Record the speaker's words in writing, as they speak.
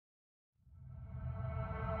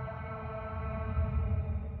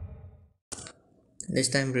This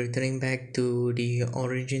time returning back to the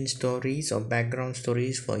origin stories or background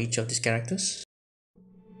stories for each of these characters.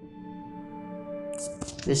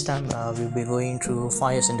 This time we'll be going through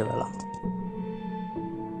Fire Cinderella.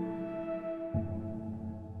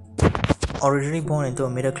 Originally born into a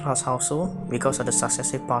middle-class household, because of the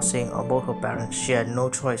successive passing of both her parents, she had no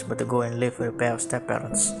choice but to go and live with a pair of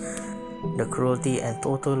step-parents. The cruelty and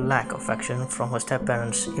total lack of affection from her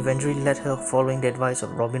step-parents eventually led her, following the advice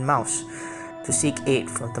of Robin Mouse, to seek aid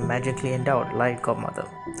from the magically endowed Light Godmother.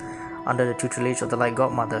 Under the tutelage of the Light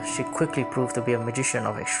Godmother, she quickly proved to be a magician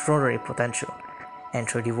of extraordinary potential, and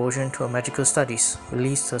through devotion to her magical studies,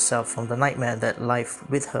 released herself from the nightmare that life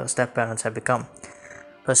with her step-parents had become.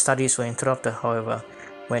 Her studies were interrupted, however,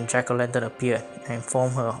 when Jack-o'-lantern appeared and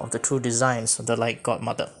informed her of the true designs of the Light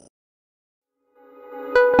Godmother.